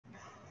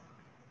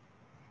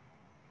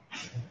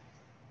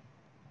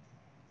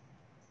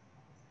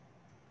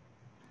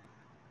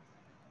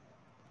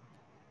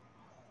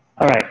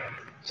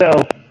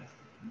So,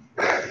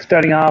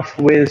 starting off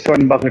with sword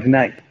and buckler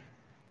tonight,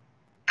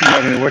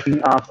 we're going to be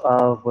working off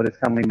of what is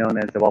commonly known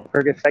as the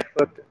Walpurgis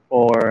textbook,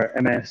 or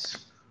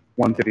MS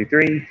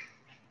 133,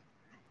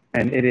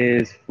 and it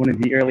is one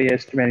of the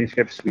earliest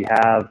manuscripts we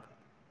have,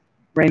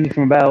 ranging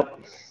from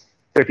about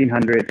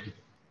 1300.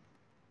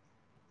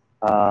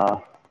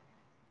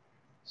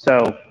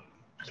 So,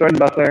 sword and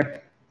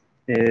buckler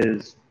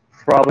is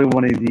probably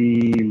one of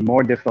the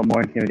more difficult,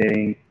 more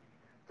intimidating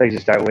places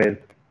to start with.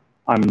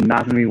 I'm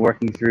not going to be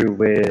working through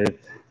with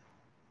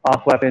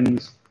off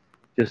weapons,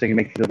 just so I can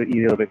make it a little bit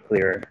easier, a little bit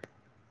clearer.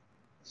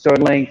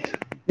 Sword length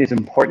is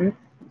important,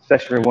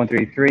 especially for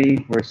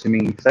 133. We're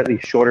assuming slightly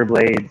shorter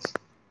blades.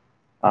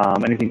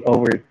 Anything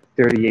over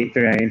 38,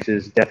 39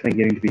 inches is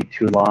definitely getting to be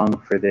too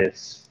long for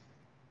this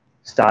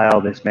style,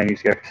 this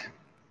manuscript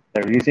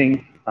that we're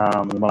using.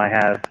 The one I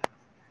have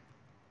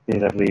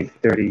is, I believe,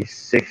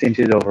 36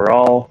 inches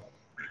overall.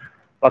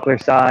 Buckler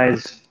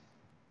size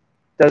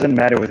doesn't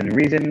matter within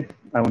reason.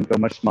 I wouldn't go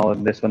much smaller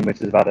than this one,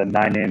 which is about a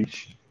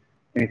 9-inch.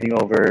 Anything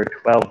over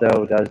 12,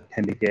 though, does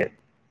tend to get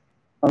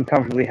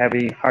uncomfortably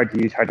heavy, hard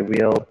to use, hard to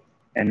wield,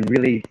 and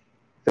really,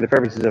 for the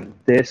purposes of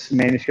this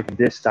manuscript,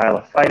 this style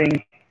of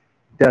fighting,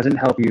 doesn't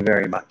help you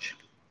very much.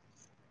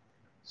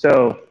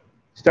 So,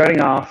 starting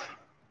off,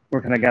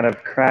 we're going to kind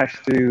of crash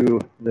through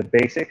the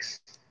basics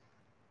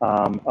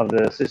of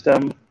the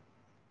system.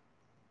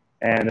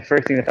 And the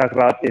first thing to talk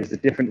about is the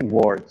different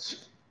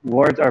wards.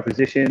 Wards are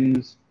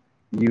positions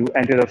you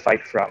enter the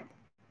fight from.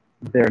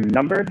 They're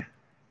numbered,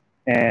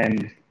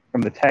 and from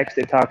the text,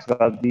 it talks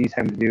about these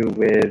having to do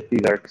with,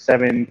 these are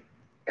 7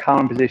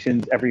 common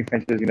positions every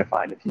infantry is going to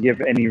find. If you give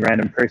any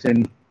random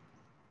person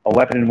a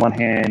weapon in one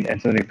hand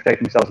and somebody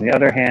protect themselves in the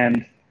other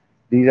hand,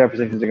 these are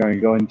positions they're going to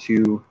go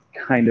into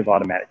kind of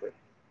automatically.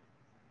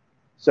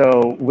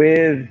 So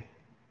with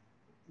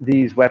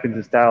these weapons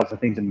and styles and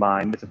things in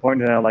mind, it's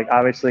important to know, like,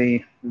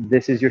 obviously,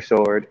 this is your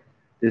sword.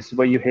 This is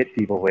what you hit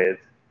people with.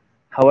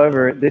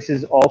 However, this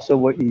is also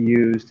what you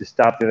use to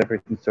stop the other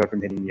person's sword from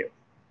hitting you.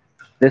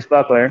 This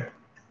buckler,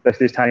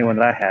 especially this tiny one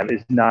that I have,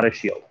 is not a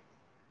shield,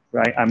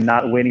 right? I'm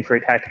not waiting for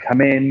attack to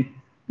come in. I'm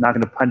not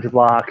going to punch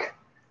block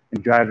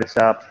and drive this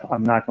up.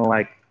 I'm not going to,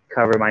 like,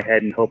 cover my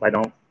head and hope I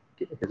don't,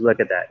 because look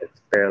at that. It's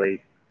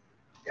barely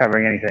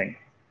covering anything.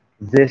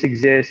 This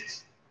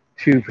exists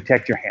to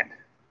protect your hand,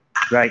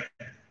 right?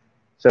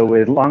 So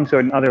with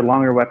longsword and other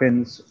longer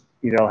weapons,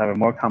 either I'll have a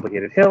more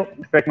complicated hilt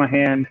to protect my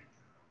hand,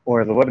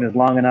 or the weapon is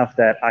long enough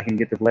that I can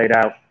get the blade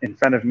out in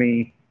front of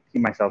me,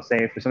 keep myself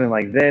safe. For something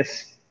like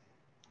this,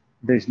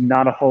 there's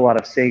not a whole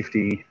lot of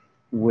safety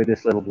with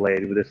this little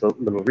blade, with this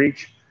little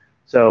reach.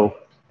 So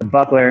the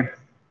buckler,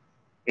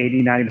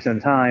 80, 90% of the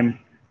time,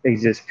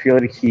 exists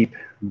purely to keep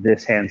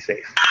this hand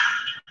safe.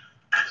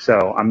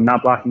 So I'm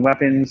not blocking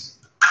weapons.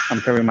 I'm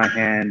covering my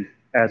hand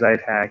as I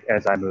attack,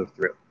 as I move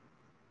through.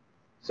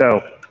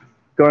 So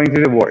going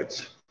through the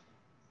wards.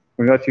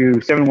 We're going to go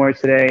through 7 wards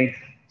today,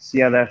 see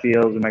how that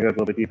feels. We might go a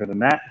little bit deeper than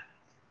that.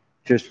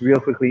 Just real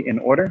quickly in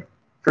order.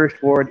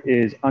 First ward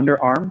is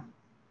underarm.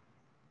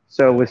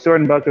 So with sword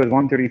and buckler, with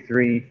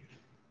 133,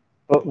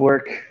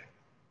 footwork,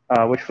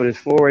 which foot is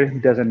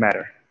forward, doesn't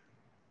matter.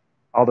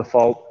 I'll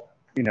default,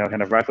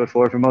 kind of right foot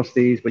forward for most of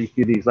these, but you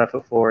can do these left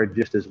foot forward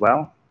just as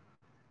well.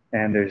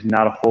 And there's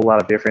not a whole lot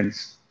of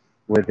difference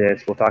with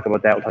this. We'll talk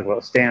about that. We'll talk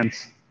about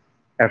stance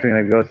after we're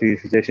going to go through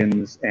these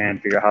positions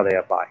and figure out how they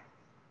apply.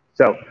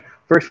 So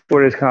first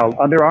ward is called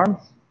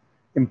underarm.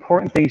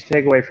 Important things to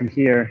take away from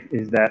here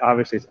is that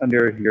obviously it's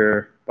under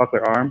your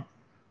buckler arm,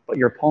 but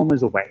your palm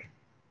is away,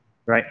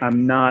 right?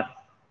 I'm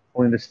not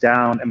holding this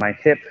down at my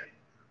hip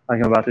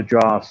like I'm about to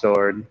draw a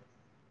sword.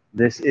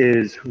 This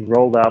is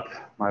rolled up.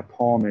 My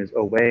palm is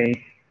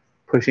away,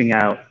 pushing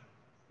out,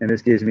 and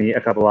this gives me a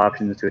couple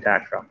options to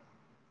attack from.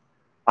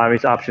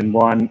 Obvious option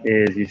 1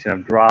 is you should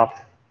have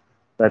dropped,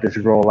 let this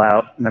roll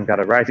out, and I've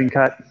got a rising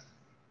cut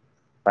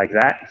like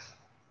that.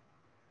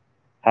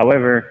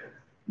 However,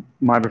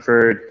 my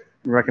preferred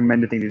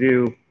recommended thing to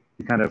do,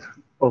 you kind of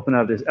open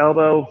up this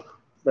elbow,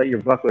 let your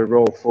buckler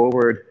roll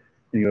forward,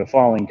 and you have a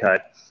falling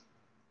cut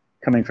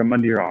coming from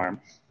under your arm.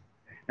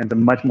 And it's a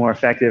much more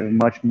effective,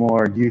 much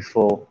more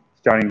useful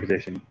starting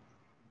position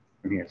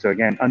from here. So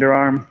again,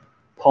 underarm,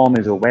 palm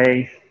is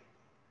away.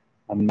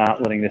 I'm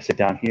not letting this sit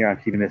down here. I'm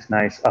keeping this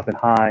nice up and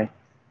high,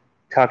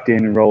 tucked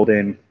in, rolled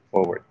in,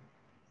 forward.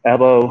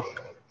 Elbow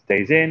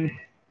stays in,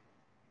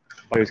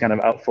 body's kind of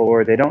out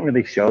forward. They don't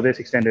really show this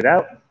extended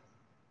out.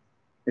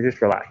 It's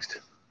just relaxed.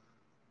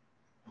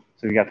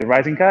 So you got the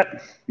rising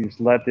cut. You just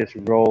let this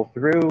roll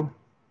through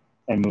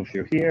and move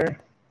through here.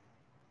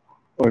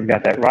 Or we've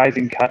got that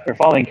rising cut or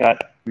falling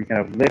cut. We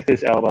kind of lift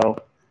this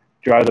elbow,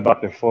 drive the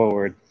buckler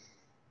forward,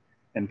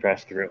 and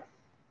press through.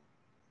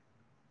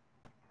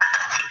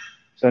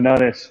 So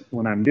notice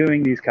when I'm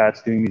doing these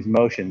cuts, doing these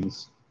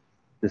motions,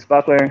 this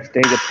buckler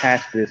stays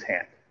attached to this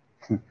hand.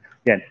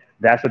 Again,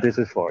 that's what this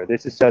is for.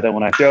 This is so that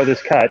when I throw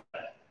this cut,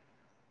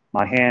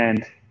 my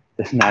hand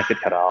does not get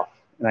cut off,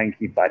 and I can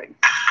keep fighting.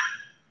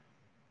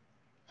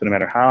 So no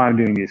matter how I'm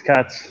doing these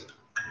cuts,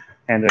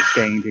 hands are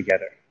staying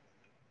together.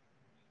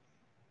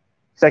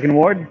 Second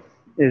ward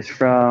is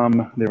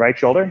from the right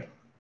shoulder,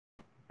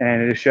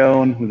 and it is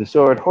shown with the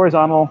sword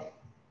horizontal,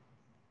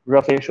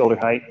 roughly at shoulder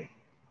height.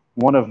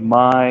 One of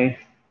my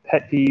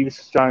pet peeves,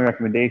 strong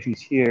recommendations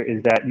here,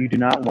 is that you do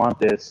not want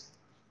this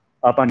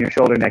up on your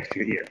shoulder next to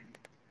your ear.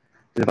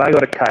 Because if I go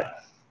to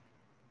cut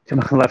to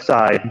my left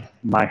side,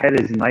 my head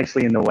is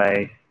nicely in the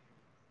way,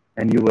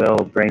 and you will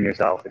brain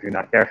yourself if you're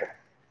not careful.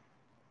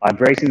 By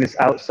bracing this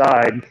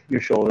outside your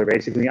shoulder,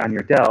 basically on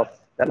your delt,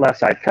 that left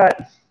side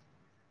cut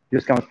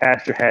just comes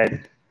past your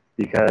head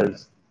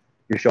because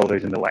your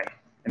shoulder's in the way.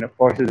 And it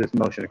forces this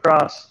motion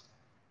across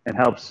and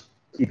helps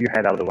keep your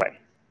head out of the way.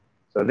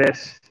 So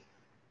this,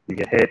 you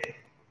get hit.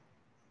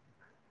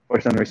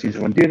 Or someone sees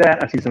someone do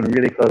that. I've seen someone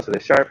really close with a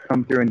sharp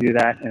come through and do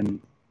that,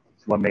 and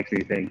it's what makes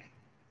me think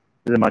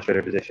this is a much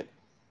better position.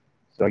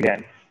 So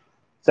again,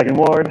 second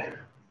ward,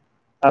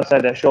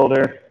 outside that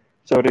shoulder,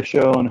 sword is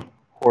shown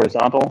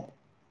horizontal.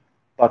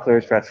 Buckler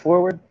is pressed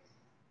forward,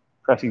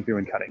 pressing through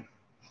and cutting.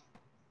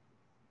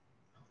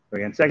 So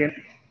again, second,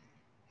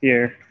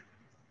 here,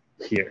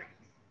 here.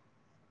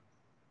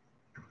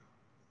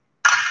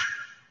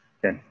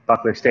 Again,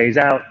 buckler stays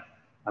out.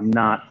 I'm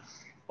not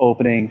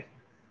opening.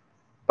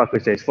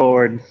 Buckler stays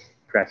forward,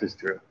 presses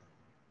through.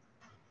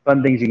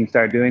 Fun things you can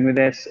start doing with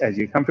this as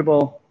you're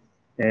comfortable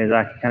is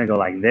I can kind of go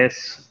like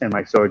this, and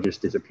my sword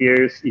just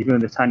disappears. Even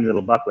with this tiny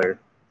little buckler,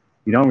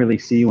 you don't really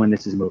see when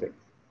this is moving.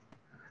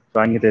 So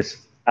I can get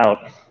this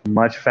out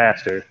much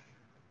faster,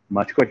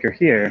 much quicker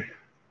here,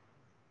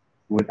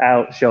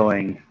 without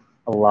showing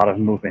a lot of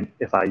movement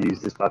if I use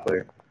this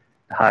buckler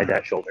to hide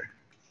that shoulder.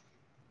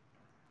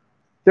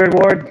 Third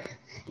ward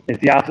is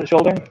the opposite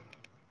shoulder.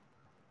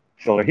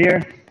 Shoulder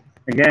here.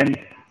 Again,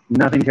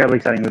 nothing terribly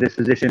exciting with this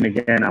position.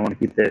 Again, I want to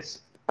keep this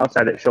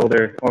outside that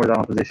shoulder,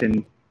 horizontal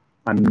position.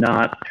 I'm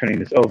not turning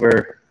this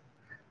over.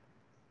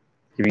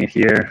 Keeping it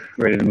here,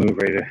 ready to move,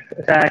 ready to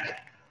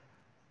attack.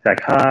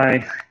 Attack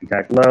high,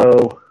 attack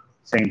low,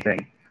 same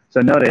thing.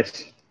 So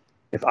notice,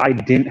 if I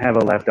didn't have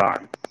a left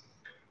arm,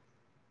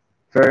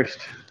 first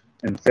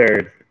and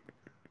third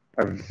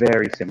are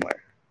very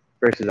similar.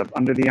 First is up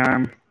under the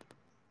arm,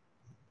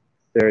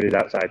 third is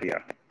outside the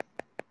arm.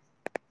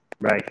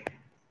 Right?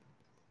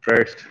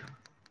 First,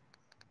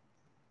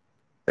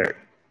 third.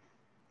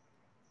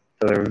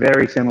 So they're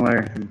very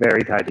similar,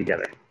 very tied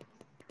together.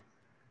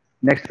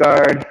 Next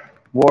guard,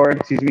 ward,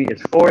 excuse me,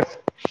 is fourth.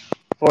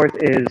 Fourth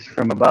is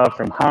from above,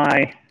 from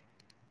high.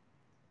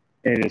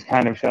 It is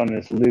kind of shown in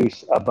this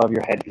loose above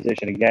your head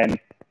position again.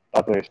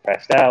 Buckler is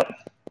pressed out.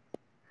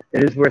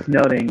 It is worth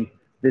noting,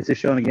 this is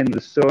shown again with the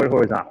sword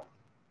horizontal.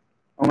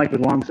 Unlike with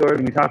longsword,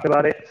 when we talked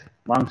about it,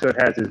 longsword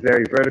has this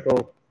very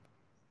vertical,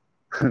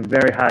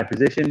 very high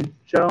position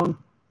shown.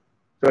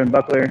 Sword and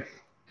buckler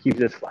keeps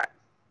this flat.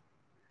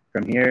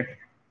 From here,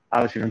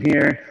 obviously from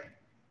here,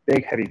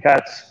 big heavy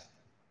cuts,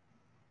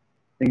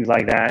 things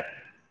like that,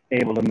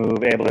 able to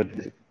move, able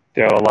to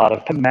throw a lot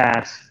of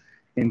mass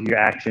into your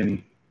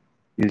action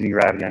using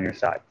gravity on your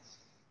side.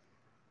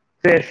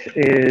 Fifth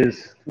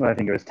is what I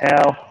think of as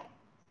tail.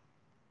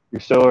 Your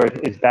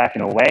sword is back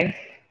and away.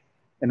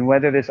 And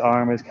whether this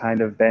arm is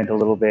kind of bent a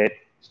little bit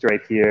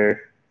straight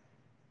here,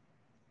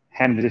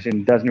 hand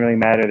position doesn't really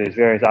matter. There's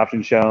various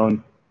options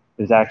shown.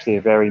 There's actually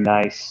a very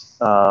nice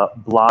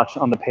blotch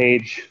on the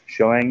page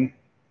showing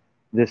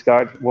this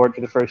guard ward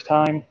for the first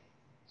time.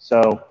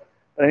 So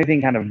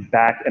anything kind of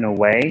back and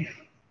away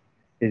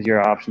is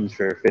your options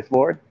for fifth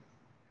ward.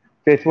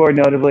 Fifth ward,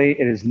 notably,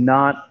 it is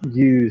not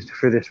used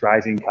for this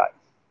rising cut.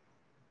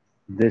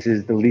 This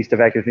is the least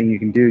effective thing you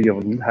can do.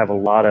 You'll have a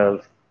lot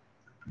of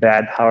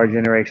bad power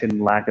generation,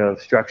 lack of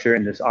structure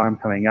in this arm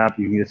coming up.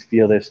 You can just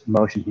feel this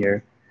motion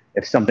here.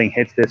 If something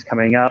hits this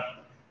coming up,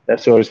 that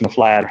sword is going to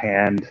fly out of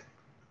hand,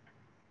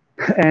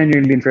 and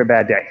you're going to be in for a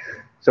bad day.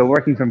 So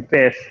working from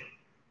fifth,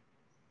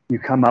 you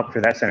come up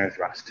for that center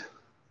thrust.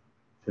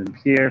 From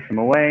here, from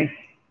away,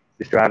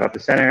 just drive up the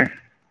center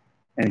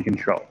and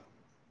control.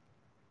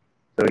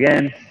 So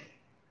again,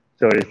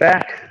 sword is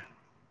back,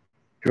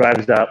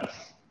 drives up,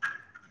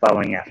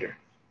 following after.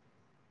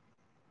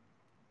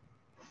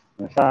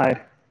 On the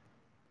side,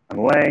 I'm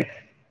away,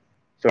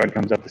 sword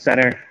comes up the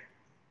center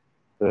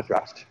for the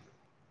thrust.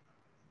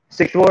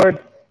 Sixth ward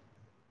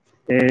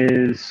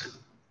is,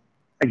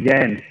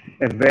 again,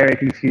 a very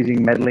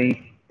confusing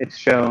medley. It's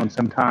shown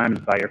sometimes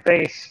by your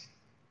face,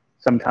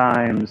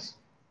 sometimes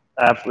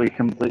absolutely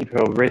completely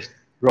wrist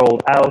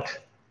rolled out,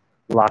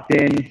 locked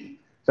in.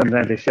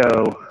 Sometimes they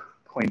show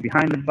point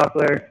behind the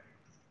buckler,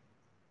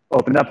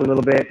 opened up a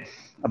little bit,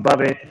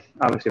 above it.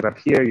 Obviously up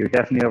here, you're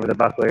definitely over the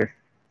buckler.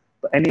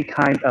 But any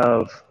kind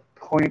of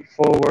point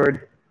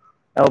forward,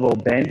 elbow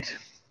bent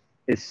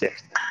is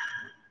sixth.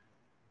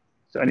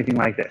 So anything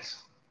like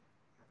this.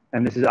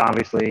 And this is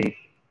obviously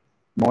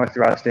more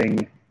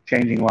thrusting,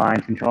 changing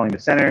lines, controlling the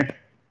center,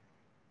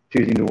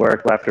 choosing to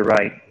work left or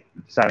right,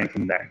 deciding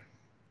from there.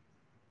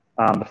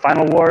 The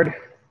final ward,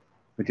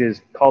 which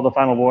is called the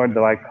final ward,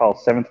 though I call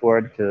seventh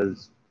ward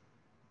because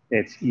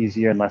it's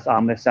easier and less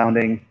ominous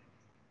sounding,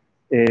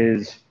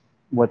 is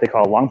what they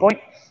call long point.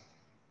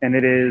 And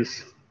it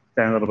is,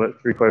 stand a little bit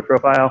three-quarter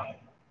profile,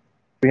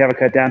 We have a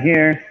cut down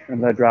here, and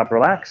let drop,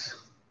 relax.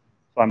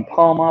 So I'm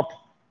palm up,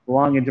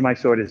 long edge of my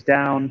sword is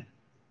down,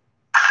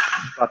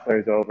 buckler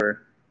is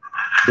over.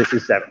 This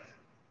is 7th.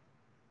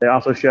 They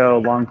also show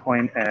long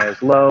point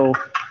as low,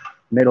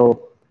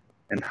 middle,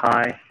 and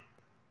high.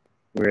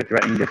 We're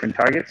threatening different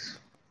targets.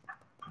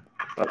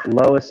 But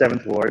low is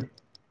 7th ward,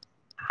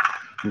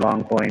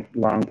 long point,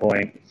 but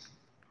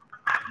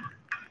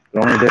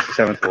only this is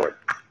 7th ward,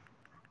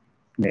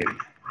 maybe.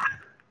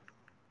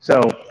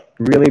 So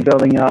really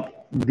building up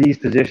these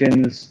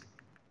positions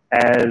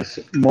as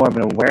more of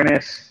an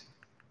awareness,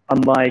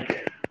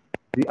 unlike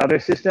the other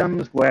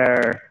systems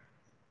where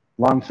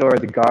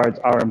longsword, the guards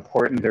are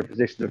important, their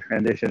positions of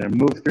transition and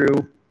move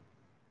through.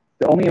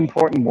 The only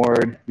important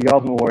ward, the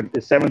ultimate ward,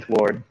 is 7th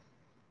ward,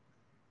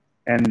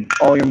 and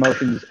all your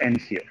motions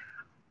end here.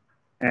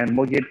 And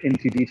we'll get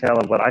into detail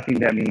of what I think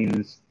that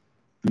means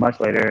much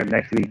later,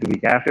 next week, the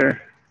week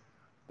after.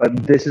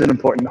 But this is an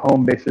important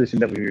home-based position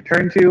that we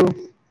return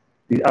to.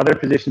 These other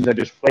positions are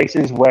just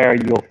places where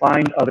you'll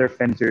find other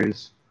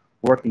fencers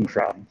working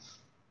from.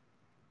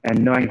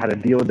 And knowing how to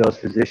deal with those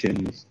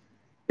positions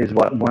is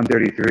what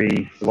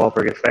 133, the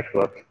Walpurg Effect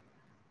book,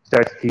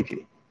 starts to teach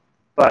you.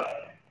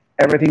 But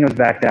everything goes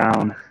back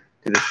down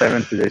to the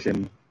 7th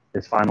position,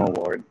 this final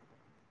ward.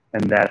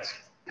 And that's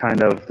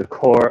kind of the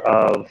core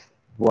of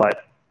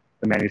what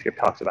the manuscript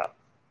talks about.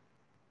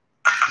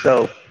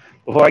 So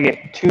before I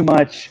get too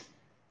much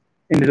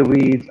into the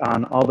weeds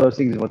on all those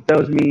things and what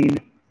those mean,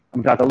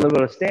 I'm going to talk a little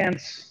bit of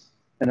stance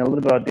and a little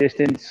bit of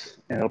distance,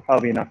 and it'll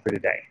probably be enough for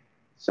today.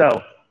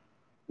 So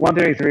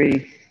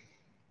 133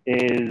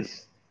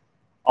 is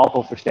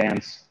awful for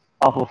stance,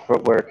 awful for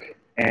footwork,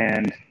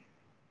 and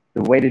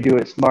the way to do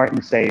it smart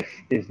and safe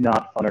is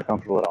not fun or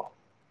comfortable at all.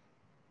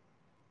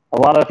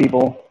 A lot of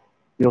people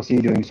you'll see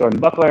doing sword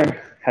and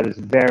buckler have this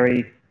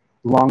very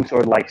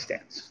longsword-like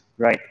stance,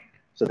 right?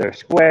 So they're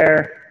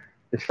square,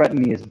 the front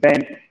knee is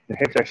bent, their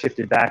hips are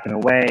shifted back and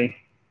away,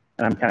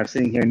 and I'm kind of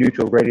sitting here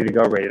neutral, ready to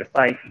go, ready to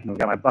fight. I've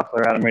got my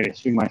buckler out, I'm ready to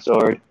swing my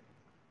sword.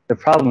 The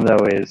problem,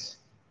 though, is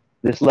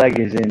this leg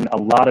is in a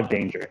lot of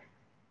danger.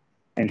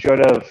 And short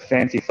of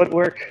fancy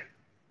footwork,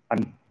 I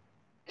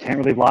can't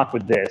really block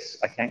with this.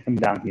 I can't come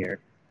down here.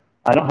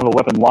 I don't have a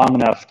weapon long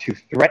enough to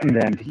threaten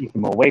them to keep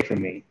them away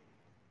from me.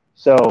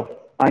 So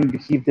I'm going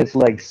to keep this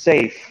leg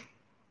safe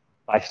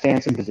by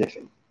stance and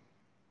position.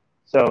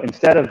 So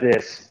instead of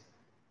this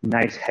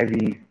nice,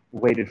 heavy,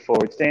 weighted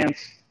forward stance,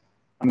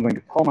 I'm going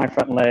to pull my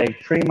front leg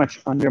pretty much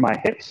under my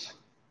hips.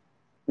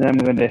 Then I'm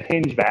going to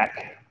hinge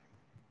back.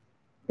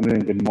 I'm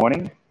doing good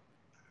morning.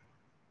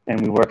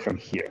 And we work from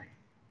here.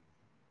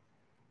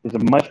 It's a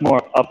much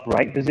more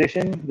upright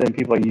position than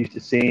people are used to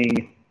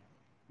seeing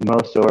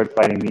most sword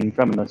fighting being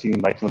from, unless you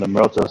like some of the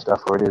Morozo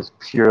stuff where it is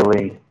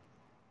purely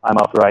I'm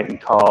upright and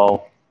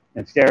tall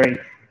and scary.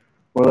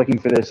 We're looking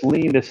for this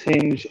lean, this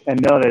hinge,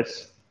 and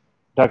notice,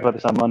 I talked about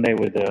this on Monday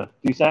with the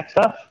Dusac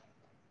stuff,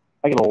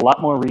 I get a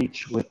lot more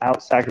reach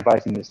without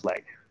sacrificing this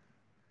leg.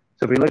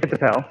 So if we look at the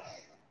Pel,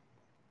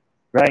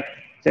 right,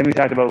 same we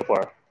talked about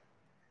before.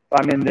 If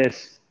I'm in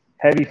this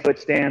heavy foot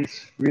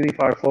stance, really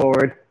far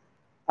forward,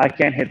 I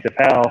can't hit the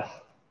Pel,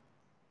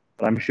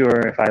 but I'm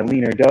sure if I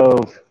lean or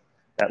dove,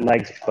 that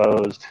leg's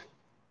exposed,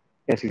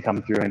 it can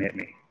come through and hit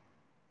me.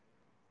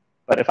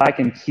 But if I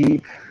can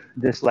keep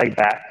this leg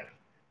back,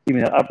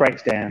 keeping an upright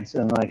stance,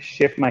 and like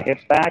shift my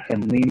hips back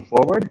and lean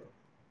forward,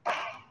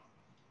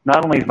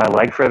 not only is my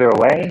leg further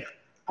away,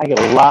 I get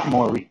a lot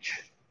more reach.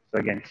 So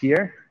again,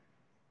 here,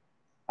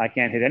 I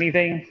can't hit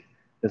anything.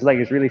 This leg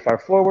is really far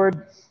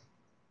forward.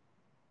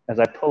 As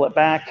I pull it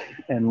back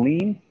and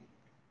lean,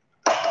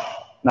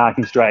 now I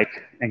can strike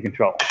and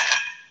control.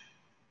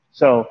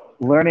 So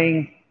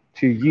learning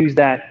to use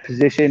that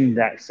position,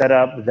 that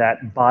setup,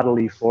 that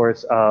bodily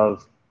force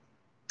of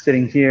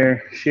sitting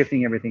here,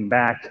 shifting everything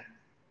back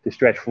to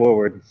stretch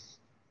forward,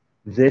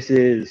 this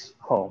is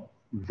home.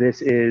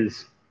 This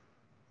is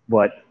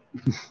what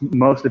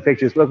most of the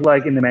pictures look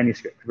like in the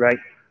manuscript, right?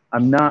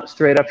 I'm not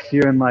straight up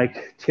here and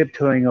like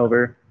tiptoeing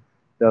over,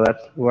 though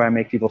that's where I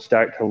make people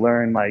start to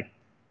learn, like,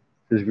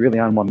 this is really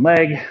on one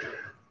leg.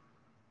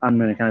 I'm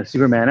gonna kind of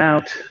Superman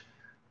out,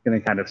 gonna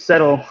kind of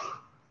settle,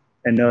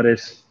 and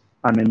notice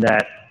I'm in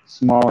that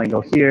small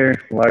angle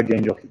here, large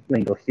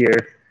angle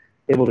here,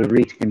 able to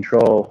reach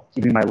control,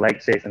 keeping my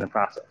leg safe in the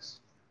process.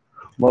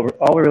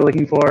 All we're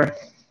looking for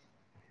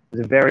is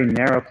a very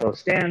narrow, close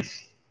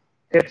stance.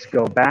 Hips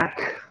go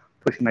back,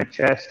 pushing my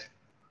chest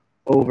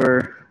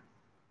over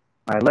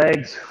my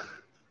legs,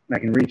 and I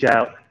can reach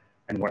out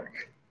and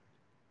work.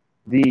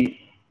 The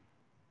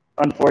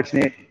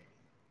unfortunate,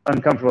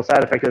 uncomfortable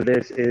side effect of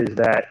this is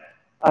that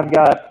I've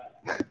got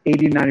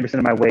 80 to 90%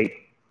 of my weight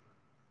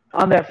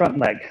on that front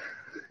leg.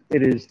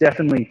 It is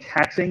definitely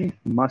taxing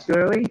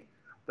muscularly,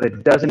 but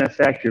it doesn't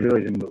affect your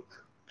ability to move,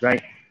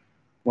 right?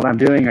 What I'm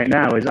doing right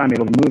now is I'm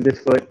able to move this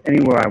foot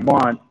anywhere I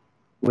want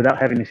without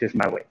having to shift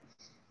my weight.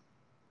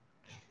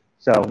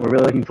 So we're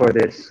really looking for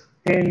this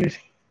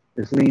hinge,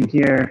 this lean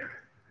here,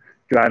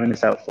 driving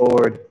this out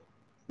forward,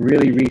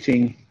 really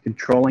reaching,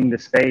 controlling the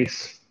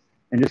space,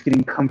 and just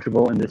getting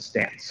comfortable in this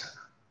stance.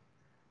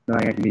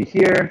 Knowing I can be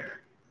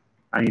here,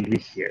 I need to be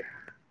here.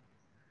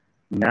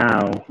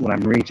 Now, when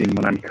I'm reaching,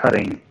 when I'm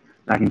cutting,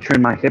 I can turn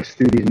my hips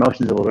through these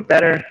motions a little bit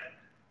better.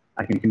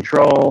 I can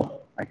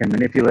control, I can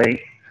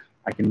manipulate,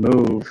 I can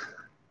move.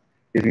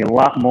 Gives me a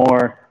lot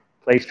more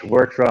place to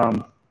work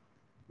from,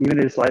 even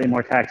if it's slightly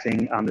more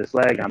taxing on this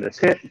leg, on this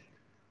hip.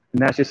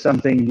 And that's just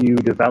something you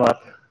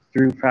develop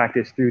through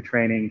practice, through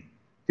training,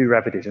 through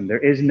repetition. There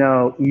is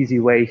no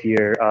easy way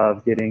here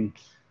of getting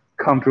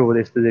comfortable with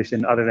this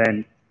position other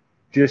than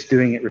just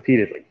doing it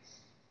repeatedly.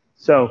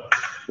 So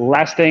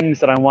last things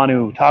that I want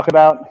to talk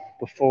about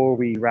before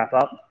we wrap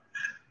up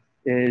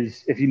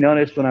is, if you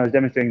noticed when I was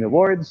demonstrating the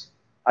wards,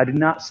 I did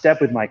not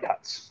step with my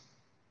cuts,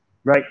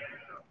 right?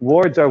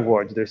 Wards are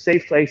wards. They're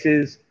safe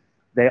places.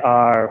 They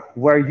are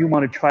where you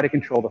want to try to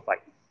control the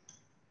fight.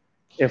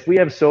 If we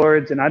have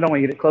swords and I don't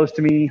want you to get close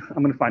to me,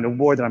 I'm going to find a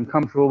ward that I'm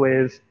comfortable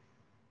with,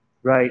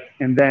 right?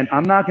 And then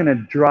I'm not going to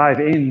drive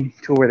in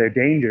to where their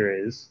danger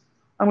is.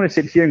 I'm going to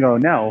sit here and go,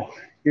 no,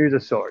 here's a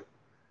sword.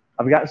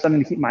 I've got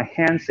something to keep my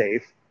hand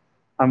safe.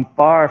 I'm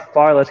far,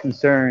 far less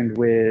concerned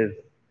with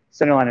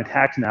centerline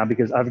attacks now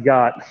because I've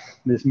got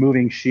this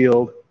moving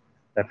shield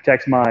that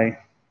protects my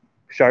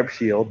sharp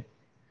shield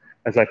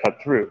as I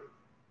cut through.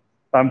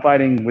 If I'm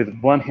fighting with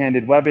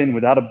one-handed weapon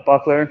without a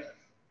buckler,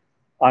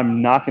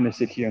 I'm not going to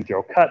sit here and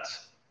throw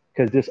cuts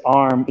because this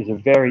arm is a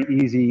very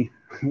easy,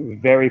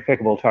 very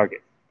pickable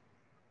target.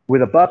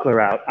 With a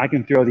buckler out, I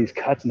can throw these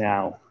cuts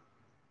now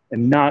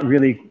and not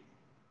really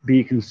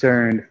be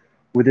concerned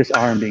with this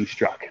arm being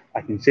struck.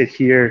 I can sit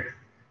here,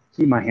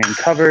 keep my hand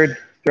covered,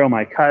 throw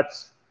my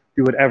cuts,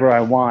 do whatever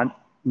I want,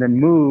 and then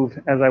move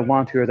as I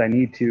want to, as I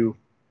need to,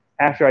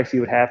 after I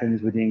see what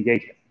happens with the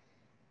engagement.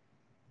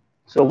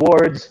 So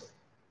wards,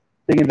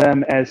 think of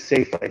them as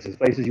safe places,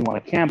 places you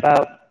want to camp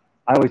out.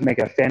 I always make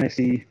a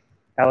fantasy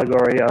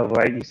allegory of,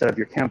 right, you set up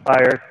your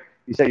campfire,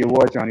 you set your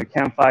wards around your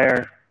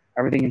campfire,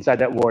 everything inside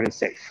that ward is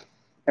safe.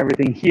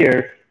 Everything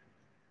here,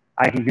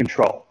 I can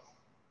control.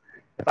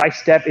 If I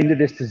step into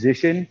this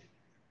position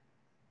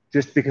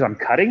just because I'm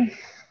cutting,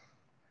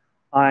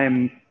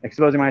 I'm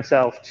exposing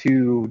myself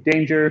to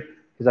danger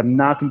because I'm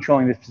not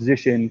controlling this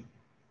position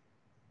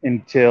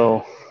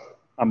until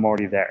I'm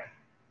already there.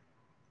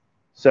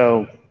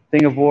 So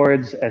think of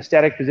wards as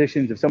static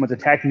positions. If someone's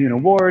attacking you in a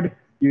ward,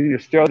 you can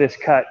just throw this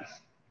cut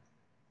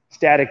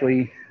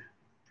statically,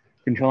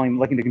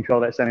 looking to control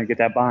that center, get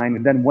that bind.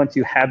 And then once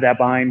you have that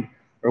bind,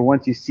 or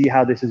once you see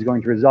how this is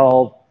going to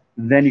resolve,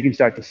 then you can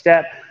start to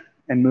step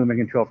and move and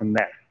control from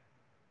there.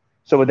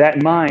 So with that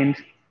in mind,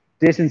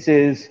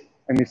 distances,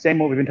 I mean, same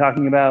what we've been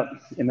talking about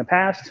in the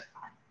past.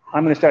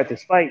 I'm going to start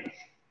this fight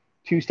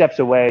 2 steps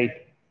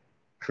away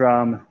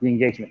from the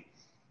engagement.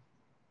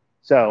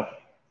 So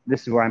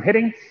this is where I'm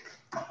hitting.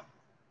 I'm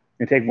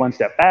going to take 1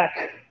 step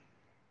back,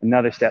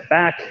 another step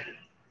back,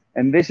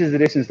 and this is the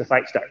distance the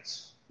fight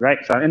starts, right?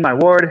 So I'm in my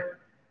ward.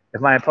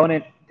 If my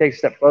opponent takes a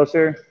step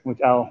closer,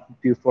 which I'll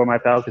do for my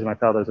pal because my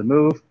pal doesn't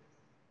move,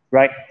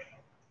 right?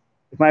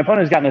 If my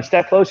opponent has gotten a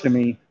step closer to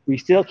me, we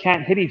still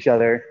can't hit each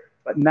other,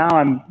 but now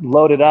I'm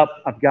loaded up.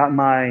 I've got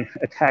my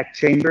attack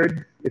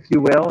chambered, if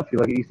you will, if you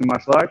look at Eastern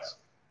martial arts.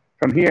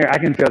 From here, I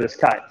can throw this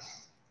cut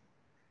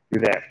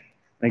through there.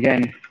 And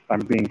again, if I'm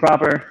being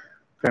proper,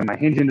 turn my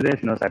hinge into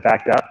this, notice I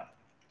backed up,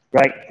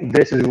 right?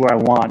 This is where I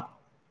want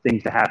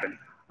things to happen.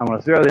 I'm going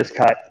to throw this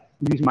cut,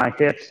 use my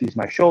hips, use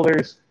my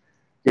shoulders,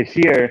 get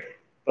here,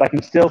 but I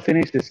can still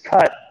finish this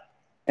cut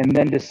and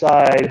then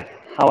decide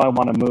how I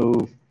want to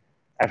move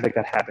after the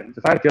cut happens.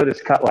 If I throw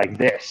this cut like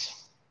this,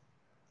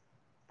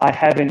 I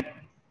haven't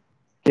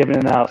given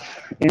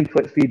enough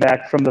input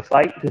feedback from the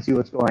fight to see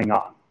what's going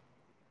on.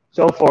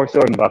 So for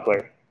sword and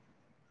buckler,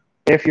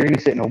 if you're going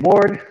to sit in a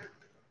ward,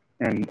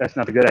 and that's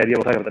not a good idea,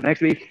 we'll talk about that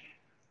next week,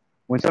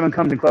 when someone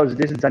comes and closes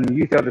distance on you,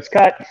 you throw this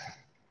cut,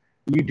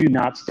 you do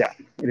not step.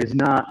 It is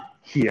not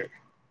here,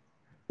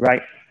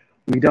 right?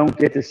 We don't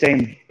get the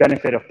same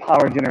benefit of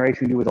power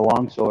generation we do with a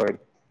longsword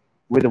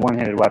with a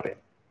one-handed weapon.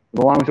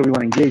 With a longsword, we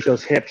want to engage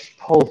those hips,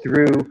 pull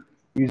through,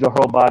 use our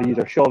whole body, use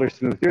our shoulders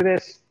to move through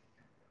this.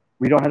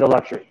 We don't have the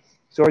luxury.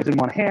 Swords in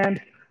one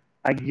hand,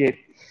 I can get,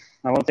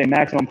 I won't say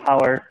maximum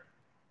power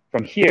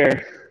from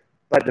here,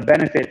 but the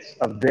benefits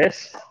of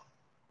this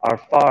are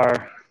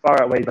far,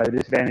 far outweighed by the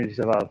disadvantages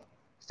of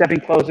stepping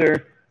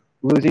closer,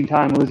 losing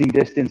time, losing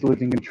distance,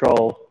 losing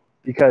control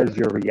because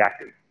you're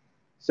reacting.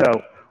 So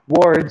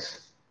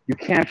wards, you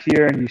camp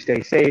here and you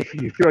stay safe,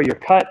 you throw your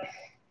cut,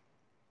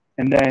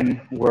 and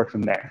then work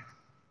from there.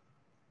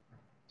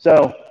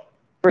 So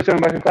first sword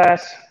and buckler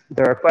class, if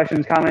there are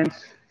questions,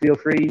 comments, feel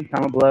free,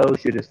 comment below,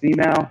 shoot us an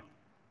email.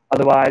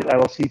 Otherwise, I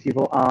will see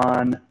people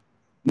on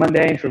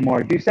Monday for more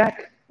DUSAC,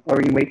 or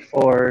we can wait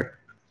for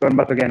sword and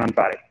buckler again on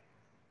Friday.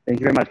 Thank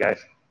you very much, guys.